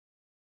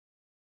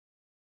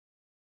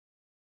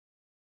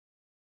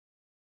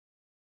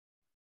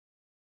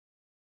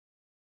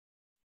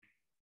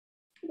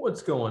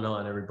What's going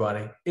on,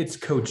 everybody? It's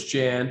Coach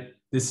Jan.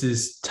 This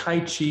is Tai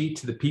Chi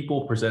to the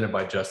People presented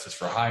by Justice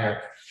for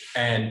Hire.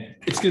 And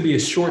it's going to be a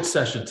short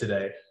session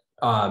today.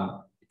 I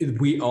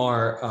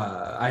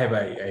have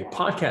a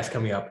podcast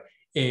coming up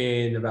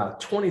in about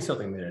 20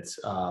 something minutes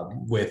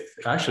with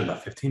actually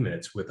about 15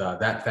 minutes with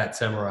That Fat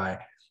Samurai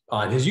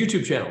on his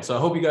YouTube channel. So I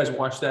hope you guys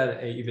watch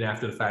that even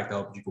after the fact. I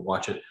hope you can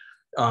watch it.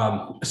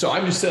 So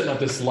I'm just setting up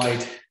this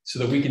light so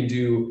that we can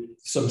do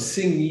some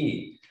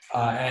Xinyi.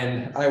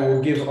 And I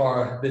will give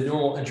the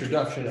normal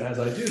introduction as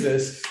I do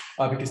this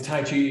because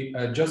Tai Chi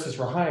Justice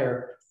for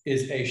Hire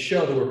is a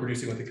show that we're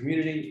producing with the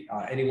community.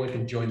 Anyone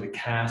can join the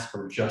cast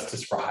from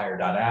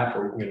justiceforhire.app,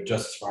 or you can go to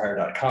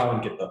justiceforhire.com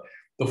and get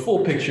the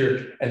full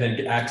picture and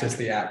then access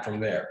the app from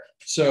there.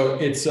 So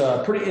it's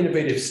pretty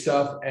innovative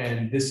stuff.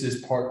 And this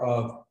is part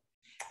of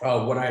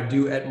what I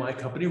do at my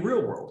company,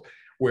 Real World,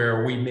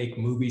 where we make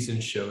movies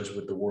and shows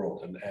with the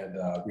world. And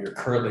we are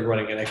currently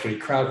running an equity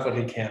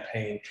crowdfunding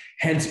campaign,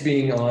 hence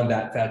being on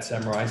That Fat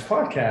Samurai's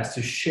podcast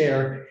to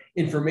share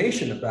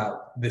information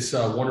about this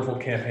wonderful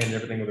campaign and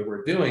everything that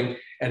we're doing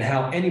and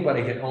how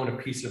anybody can own a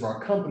piece of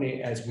our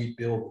company as we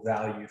build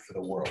value for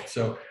the world.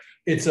 So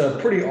it's a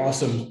pretty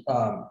awesome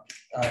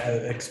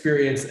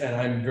experience, and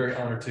I'm very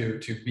honored to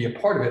be a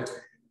part of it.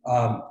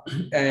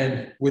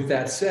 And with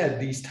that said,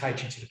 these Tai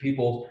Chi to the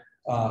People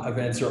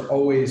events are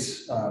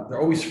always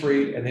they're always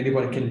free, and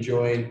anybody can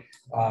join,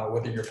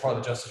 whether you're part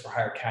of the Justice for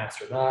Hire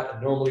cast or not.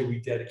 And normally we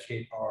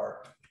dedicate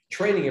our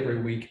training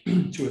every week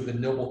to the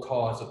noble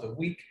cause of the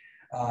week.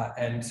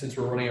 And since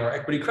we're running our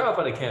equity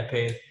crowdfunding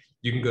campaign,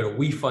 you can go to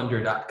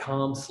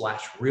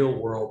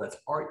wefunder.com/realworld. That's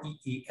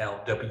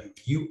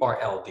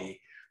REELWURLD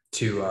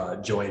to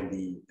join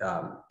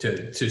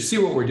to see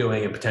what we're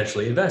doing and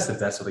potentially invest if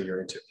that's something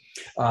you're into.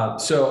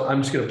 So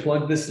I'm just going to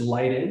plug this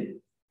light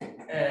in,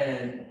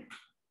 and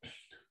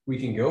we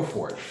can go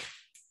for it.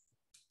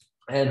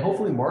 And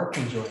hopefully Mark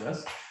can join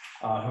us,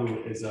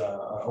 who is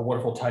a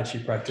wonderful Tai Chi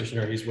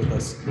practitioner. He's with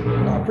us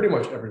pretty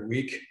much every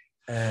week.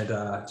 And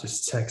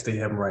just texting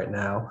him right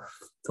now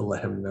to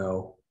let him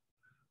know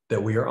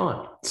that we are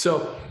on.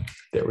 So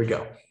there we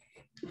go.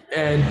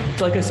 And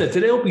like I said,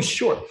 today will be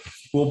short.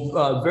 We'll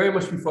very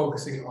much be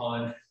focusing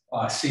on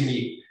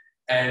Xinyi.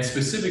 And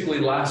specifically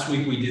last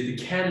week we did the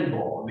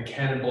cannonball. And the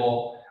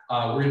cannonball,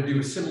 we're going to do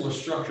a similar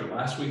structure.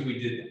 Last week we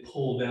did the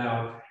pull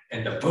down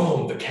and the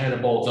boom, the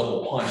cannonball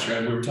double punch,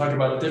 right? We were talking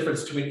about the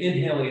difference between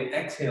inhaling and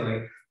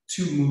exhaling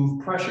to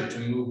move pressure, to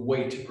move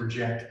weight, to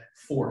project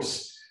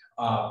force.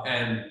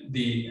 And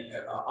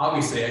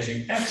obviously, as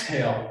you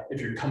exhale, if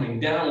you're coming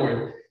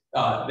downward,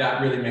 that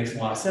really makes a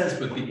lot of sense.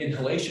 But the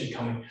inhalation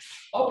coming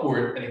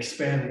upward and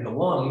expanding the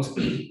lungs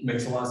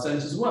makes a lot of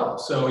sense as well.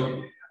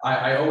 So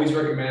I always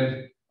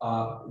recommend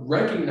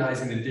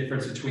recognizing the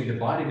difference between the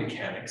body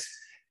mechanics.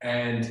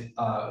 And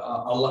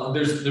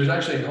there's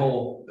actually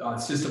whole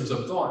systems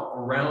of thought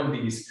around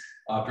these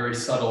very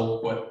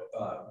subtle but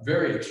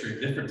very extreme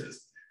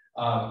differences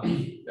of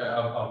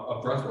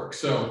breath work.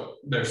 So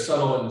they're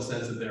subtle in the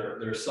sense that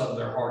they're subtle,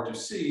 they're hard to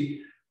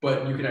see,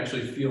 but you can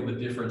actually feel the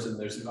difference, and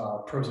there's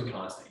pros and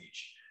cons to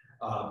each.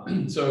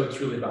 So it's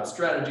really about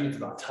strategy, it's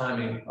about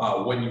timing,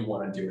 when you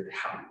want to do it,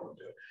 how you want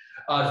to do it.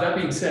 That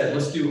being said,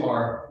 let's do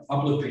our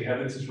uplifting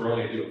heaven, since we're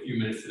only going to do a few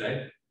minutes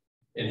today.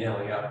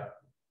 Inhaling up,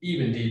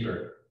 even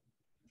deeper.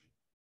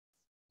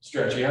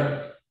 Stretching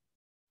up,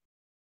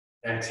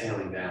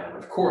 exhaling down.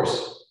 Of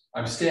course,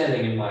 I'm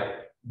standing in my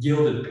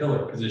gilded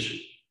pillar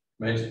position.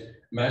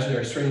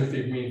 Imaginary strength of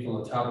me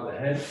from the top of the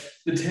head.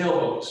 The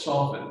tailbone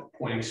softened,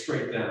 pointing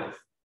straight down.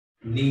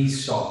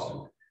 Knees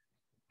softened.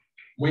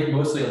 Weight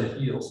mostly on the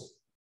heels.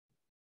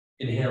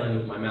 Inhaling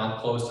with my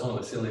mouth closed, tongue on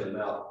the ceiling of the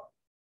mouth.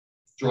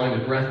 Drawing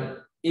the breath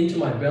into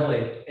my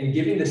belly and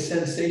giving the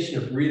sensation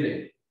of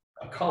breathing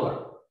a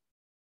color.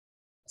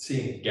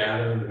 Seeing it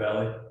gather in the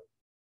belly.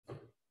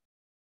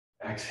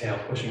 Exhale,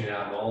 pushing it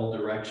out in all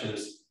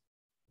directions,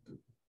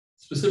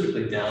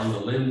 specifically down the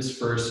limbs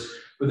first,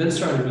 but then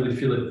starting to really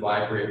feel it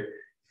vibrate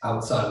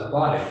outside of the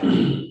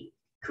body,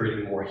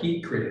 creating more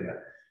heat, creating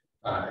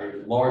a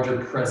larger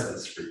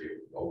presence for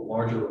you, a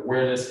larger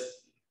awareness,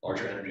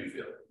 larger energy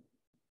field.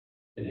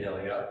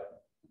 Inhaling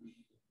up,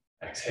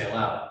 exhale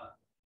out.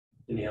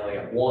 Inhaling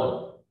up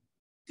 1,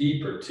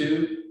 deeper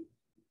 2,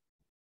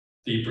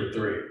 deeper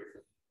 3.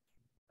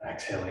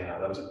 Exhaling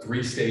out. That was a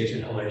 3-stage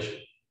inhalation.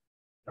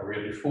 Now we're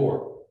going to do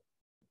 4.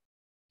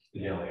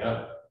 Inhaling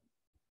up,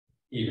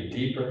 even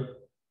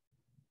deeper,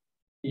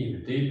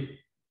 even deeper,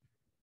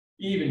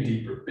 even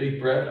deeper. Big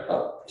breath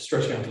up,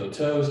 stretching out to the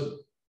toes.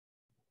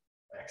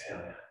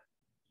 Exhaling out.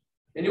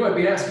 And you might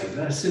be asking, is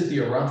that a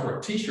Cynthia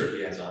Rothrock t-shirt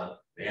he has on?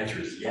 The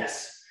answer is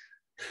yes.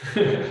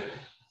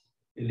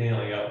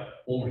 Inhaling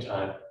up, one more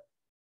time.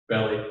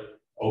 Belly,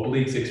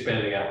 obliques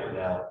expanding outward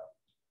now.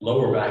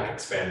 Lower back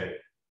expanding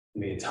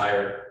in the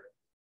entire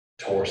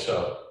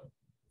torso,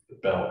 the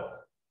belt.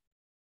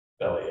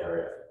 Belly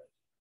area.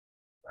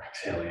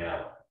 Exhaling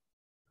out.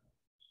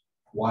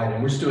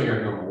 Widen. We're just doing our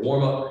normal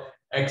warm up.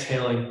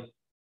 Exhaling.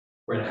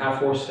 We're in a half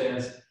horse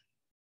stance.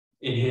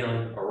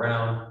 Inhaling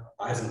around,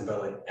 eyes on the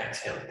belly,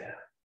 exhaling down.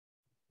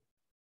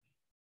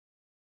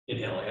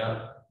 Inhaling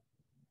up,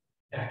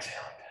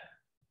 exhaling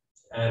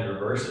down. And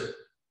reverse it.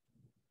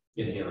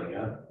 Inhaling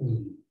up,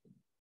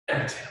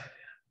 exhaling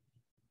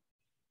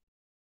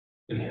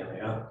down.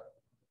 Inhaling up,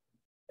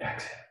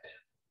 exhaling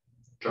down.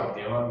 Drop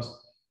the arms.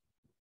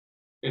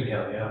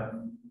 Inhaling up,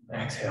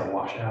 exhale,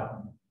 wash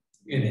out.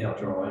 Inhale,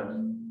 draw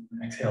in.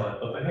 Exhale,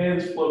 let the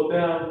hands float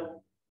down.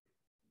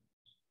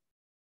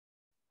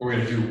 We're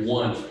going to do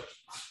one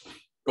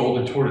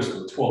golden tortoise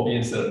with 12B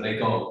instead of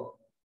make on.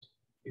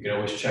 You can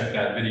always check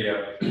that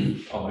video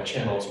on my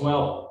channel as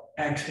well.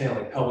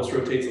 Exhaling, pelvis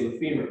rotates on the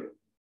femur.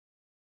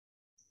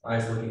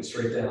 Eyes looking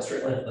straight down,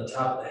 straight line from the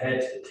top of the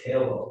head to the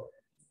tailbone.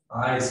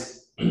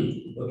 Eyes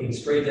looking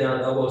straight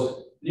down,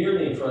 elbows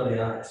nearly in front of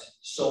the eyes.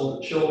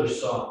 Shoulders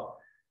soft.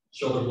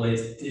 Shoulder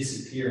blades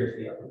disappear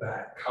into the upper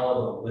back.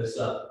 Collarbone lifts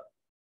up.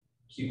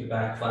 Keep the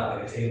back flat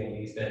like a table,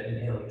 knees bent.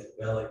 Inhaling into the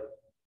belly.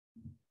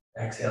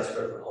 Exhale,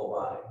 spread the whole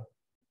body.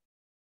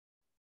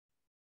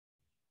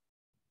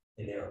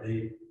 Inhale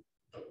deep.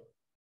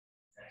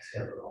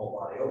 Exhale for the whole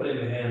body.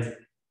 Opening the hands.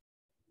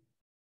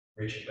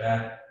 Reaching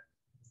back.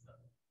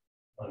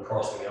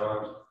 Uncrossing the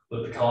arms.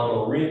 Lift the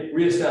collarbone.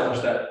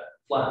 Reestablish that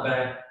flat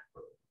back.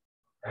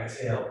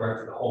 Exhale, breath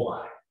for the whole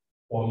body.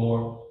 One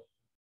more.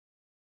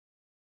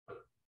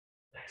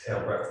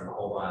 Exhale, breath from the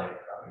whole body,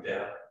 dropping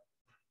down.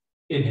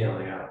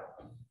 Inhaling out.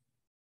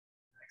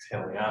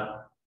 Exhaling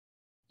out.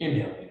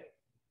 Inhaling in.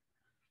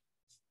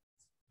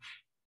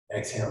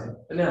 Exhaling.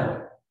 And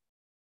now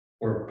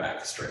we're back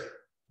to straight.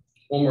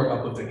 One more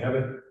uplifting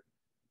heaven.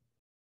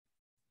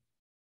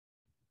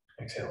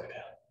 Exhaling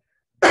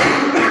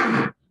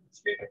down.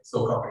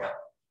 Still coughing out.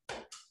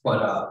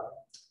 But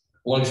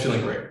lungs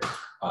feeling great.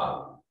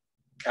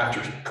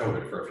 After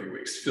COVID for a few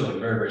weeks, feeling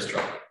very, very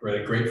strong,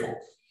 really grateful.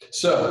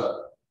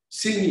 So,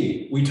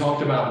 Xinyi, we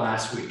talked about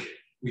last week.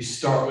 We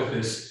start with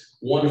this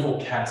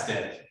wonderful cat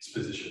stand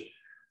position.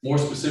 More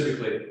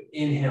specifically,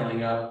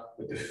 inhaling up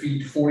with the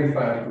feet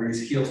 45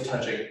 degrees, heels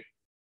touching,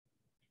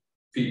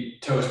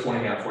 feet, toes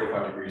pointing out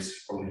 45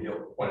 degrees from the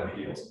heel, point of the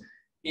heels.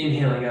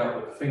 Inhaling out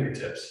with the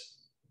fingertips.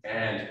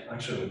 And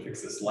actually, let me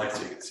fix this light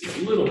so you can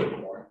see a little bit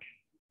more.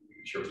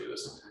 Make sure we do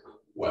this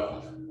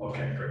well.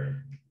 Okay, great.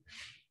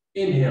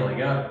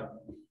 Inhaling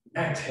up,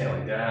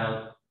 exhaling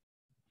down.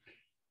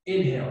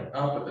 Inhaling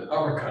up with an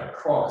uppercut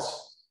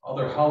across,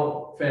 other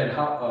hollow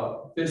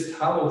fist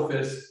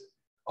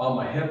on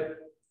my hip,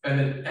 and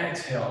then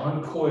exhale,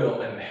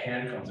 uncoil, and the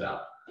hand comes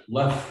out.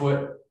 Left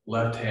foot,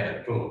 left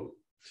hand, boom.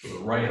 So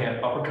the right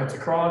hand uppercuts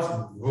across,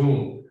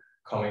 boom,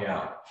 coming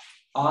out.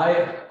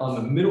 I, on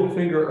the middle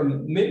finger, or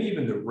maybe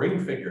even the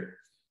ring finger,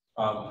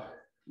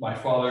 my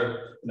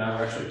father and I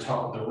were actually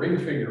taught the ring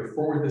finger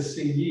for the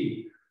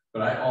Xinyi,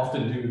 but I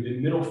often do the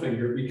middle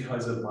finger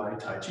because of my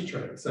Tai Chi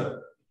training.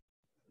 So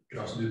you can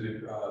also do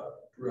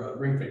the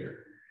ring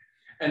finger.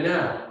 And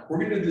now we're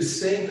going to do the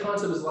same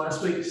concept as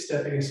last week,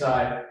 stepping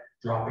aside,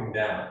 dropping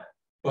down.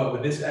 But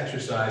with this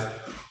exercise,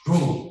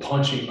 boom,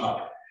 punching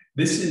up.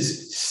 This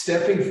is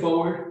stepping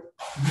forward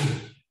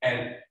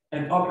and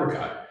an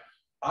uppercut.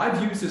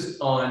 I've used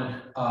this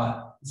on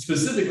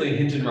specifically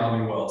Hinge and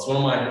Rami Wells, one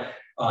of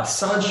my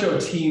Sancho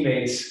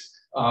teammates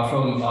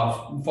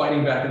from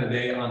fighting back in the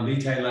day on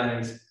Li Tai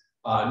Lang's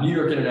New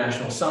York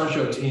International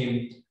Sancho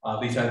team.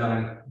 Li Tai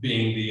Lang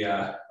being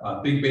the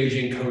big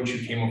Beijing coach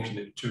who came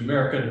over to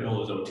America to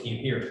build his own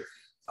team here,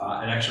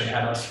 and actually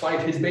had us fight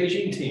his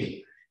Beijing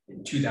team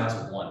in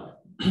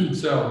 2001.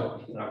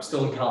 So I was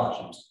still in college.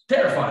 It was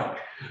terrifying,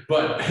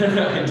 but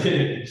I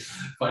did it,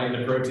 fighting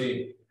the pro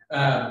team.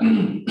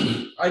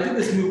 I did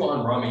this move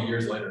on Rami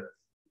years later,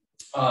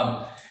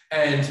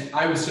 and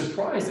I was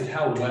surprised at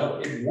how well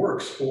it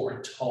works for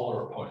a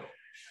taller opponent.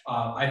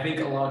 I think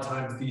a lot of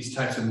times these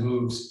types of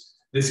moves,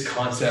 this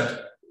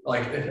concept,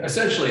 like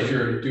essentially if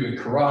you're doing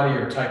karate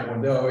or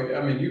taekwondo,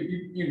 I mean,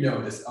 you know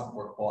this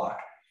upward block.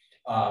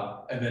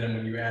 And then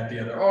when you add the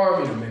other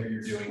arm, you know, maybe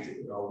you're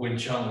doing Wing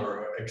Chun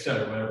or et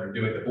cetera, whatever, you're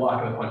doing the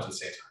block and the punch at the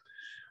same time.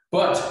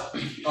 But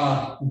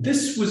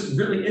this was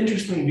really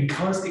interesting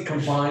because it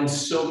combines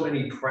so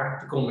many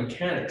practical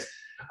mechanics.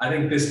 I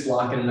think this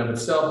block in and of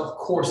itself, of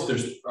course,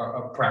 there's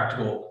a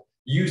practical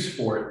use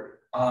for it.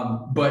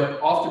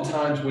 But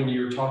oftentimes when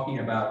you're talking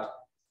about,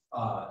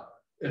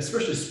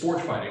 especially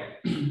sport fighting,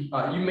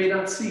 you may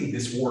not see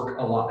this work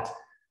a lot.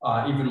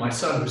 Even my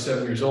son, who's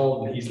 7 years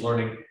old, and he's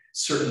learning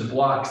certain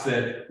blocks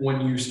that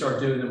when you start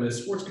doing them in a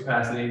sports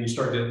capacity and you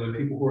start dealing with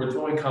people who are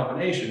throwing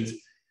combinations,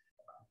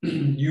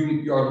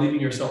 you are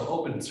leaving yourself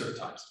open at certain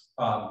times.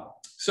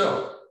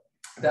 So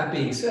that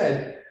being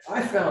said,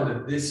 I found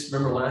that this,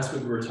 remember last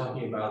week we were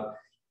talking about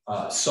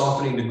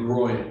softening the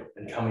groin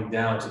and coming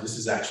down. So this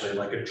is actually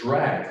like a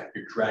drag.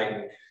 You're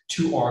dragging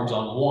two arms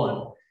on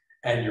one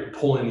and you're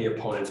pulling the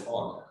opponent's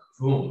arm.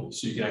 Boom.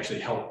 So you can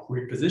actually help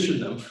reposition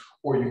them,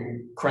 or you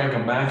can crank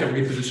them back and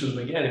reposition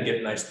them again and get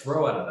a nice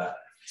throw out of that.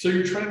 So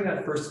you're training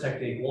that first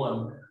technique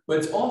one, but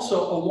it's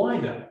also a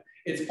windup.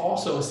 It's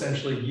also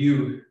essentially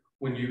you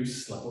when you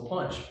slip a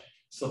punch.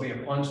 Slipping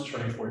a punch,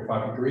 turning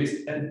 45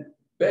 degrees and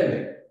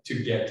bending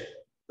to get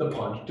the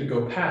punch to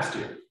go past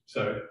you.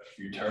 So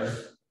you turn,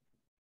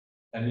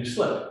 and you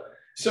slip.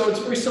 So it's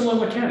a very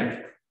similar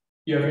mechanic.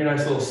 You have your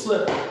nice little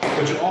slip,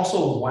 but you're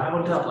also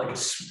wound up like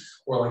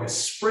a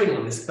spring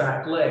on this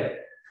back leg.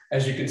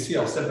 As you can see,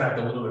 I'll step back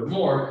a little bit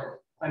more.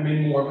 I'm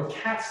in more of a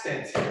cat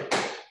stance here.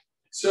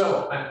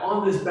 So I'm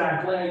on this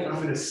back leg, and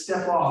I'm going to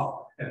step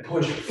off and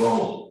push.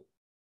 Boom.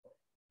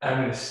 I'm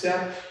going to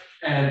step,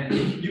 and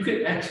you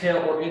can exhale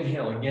or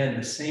inhale. Again,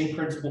 the same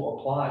principle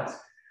applies.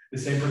 The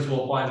same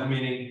principle applies,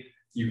 meaning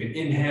you can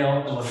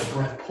inhale and let the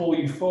breath pull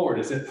you forward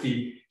as if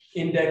the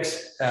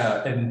index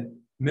and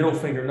middle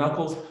finger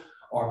knuckles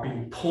are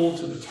being pulled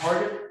to the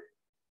target.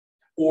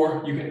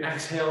 Or you can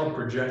exhale and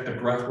project the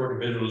breathwork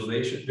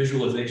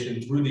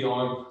visualization through the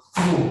arm,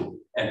 boom,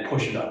 and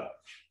push it up.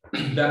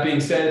 That being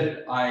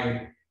said,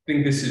 I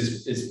think this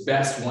is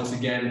best once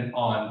again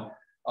on,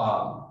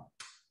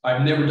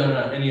 I've never done it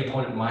on any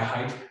opponent my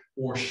height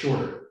or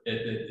shorter.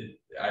 It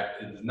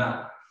has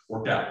not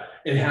worked out.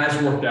 It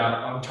has worked out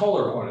on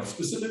taller opponents,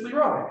 specifically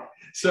Robin.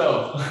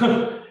 So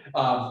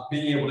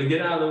being able to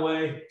get out of the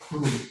way,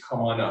 boom,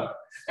 come on up.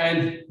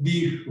 And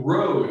the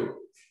road,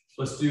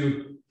 let's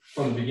do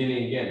from the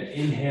beginning again.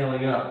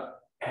 Inhaling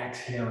up,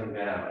 exhaling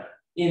down.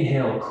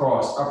 Inhale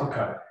across,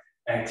 uppercut,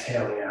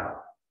 exhaling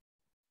out.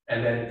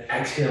 And then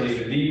exhale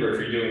even deeper if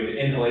you're doing the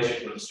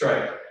inhalation for the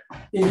strike.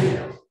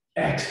 Inhale,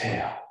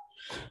 exhale,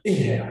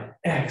 inhale,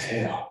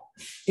 exhale,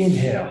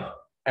 inhale.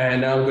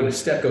 And now I'm going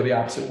to go the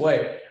opposite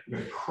way. I'm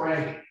going to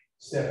crank,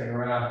 stepping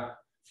around.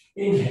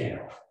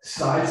 Inhale,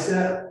 side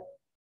step,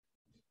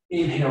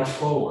 inhale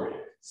forward,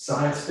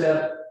 side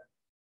step,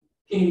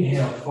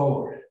 inhale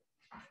forward.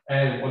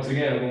 And once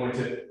again, I'm going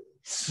to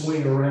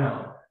swing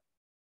around.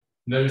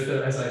 Notice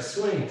that as I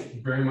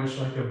swing, very much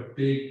like a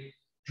big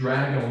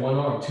drag on one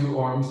arm, two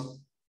arms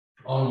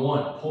on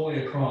one,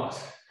 pulling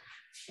across,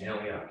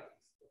 inhaling up,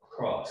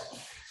 across,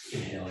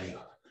 inhaling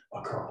up,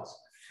 across,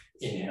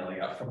 inhaling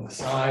up from the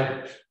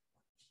side.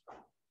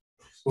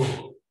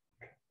 Ooh.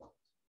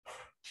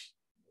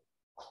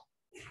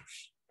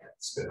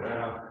 Spin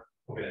around.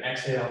 We're going to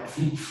exhale.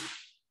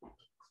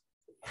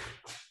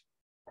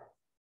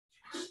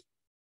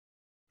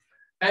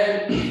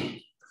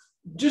 And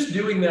just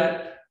doing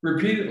that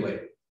repeatedly,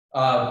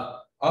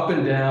 up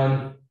and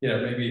down, you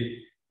know, maybe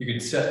you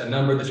could set a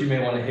number that you may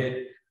want to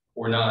hit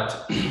or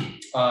not.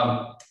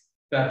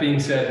 That being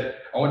said,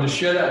 I want to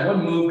share that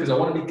one move because I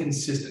want to be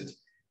consistent.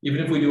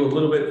 Even if we do a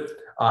little bit,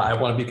 I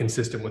want to be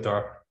consistent with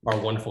our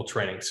wonderful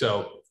training.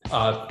 So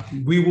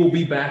we will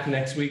be back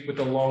next week with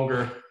a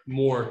longer,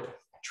 more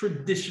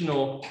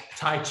traditional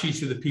Tai Chi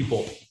to the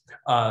people.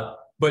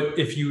 But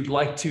if you'd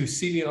like to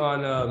see me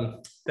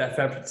on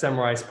that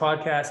Samurai's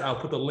podcast, I'll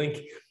put the link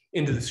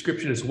in the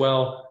description as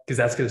well, because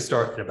that's going to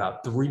start in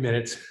about 3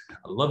 minutes.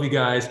 I love you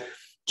guys.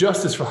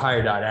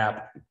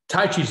 JusticeForHire.app,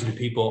 Tai Chi to the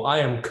people. I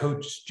am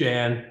Coach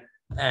Jan,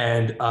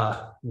 and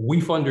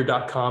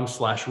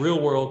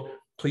wefunder.com/realworld.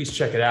 Please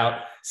check it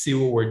out. See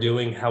what we're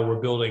doing, how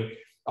we're building,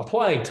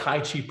 applying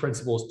Tai Chi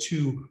principles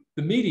to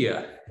the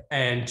media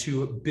and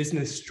to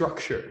business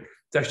structure.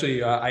 It's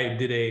actually, I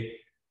did a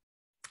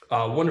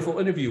wonderful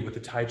interview with a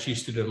Tai Chi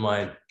student of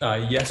mine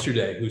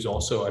yesterday, who's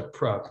also a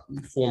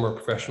former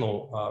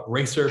professional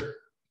racer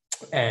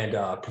and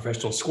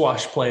professional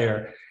squash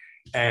player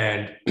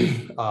and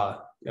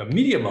a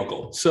media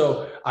mogul.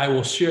 So I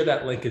will share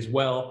that link as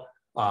well.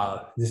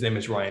 His name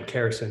is Ryan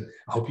Carrison.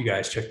 I hope you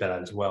guys check that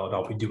out as well. And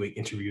I'll be doing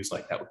interviews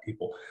like that with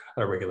people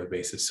on a regular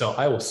basis. So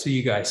I will see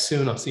you guys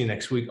soon. I'll see you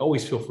next week.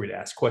 Always feel free to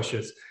ask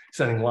questions.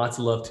 Sending lots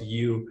of love to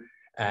you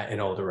in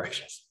all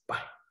directions.